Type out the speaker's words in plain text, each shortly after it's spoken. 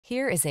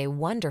Here is a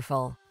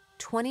wonderful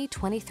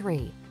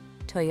 2023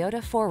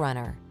 Toyota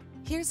 4Runner.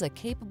 Here's a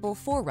capable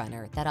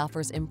 4Runner that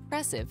offers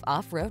impressive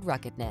off-road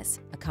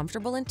ruggedness, a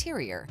comfortable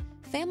interior,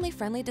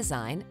 family-friendly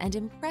design, and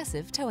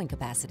impressive towing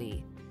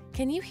capacity.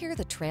 Can you hear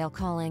the trail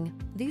calling?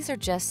 These are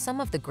just some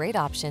of the great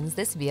options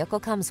this vehicle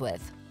comes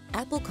with: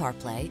 Apple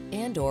CarPlay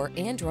and/or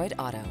Android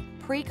Auto,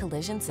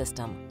 pre-collision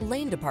system,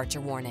 lane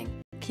departure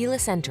warning,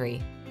 keyless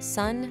entry,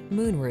 sun,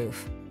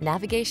 moonroof,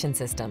 navigation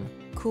system,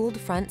 cooled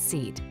front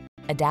seat,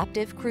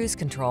 adaptive cruise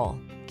control,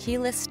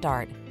 keyless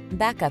start,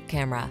 backup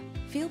camera.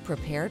 Feel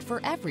prepared for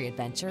every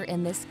adventure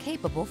in this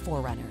capable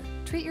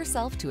 4Runner. Treat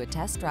yourself to a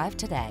test drive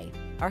today.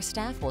 Our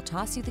staff will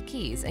toss you the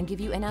keys and give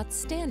you an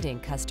outstanding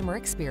customer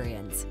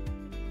experience.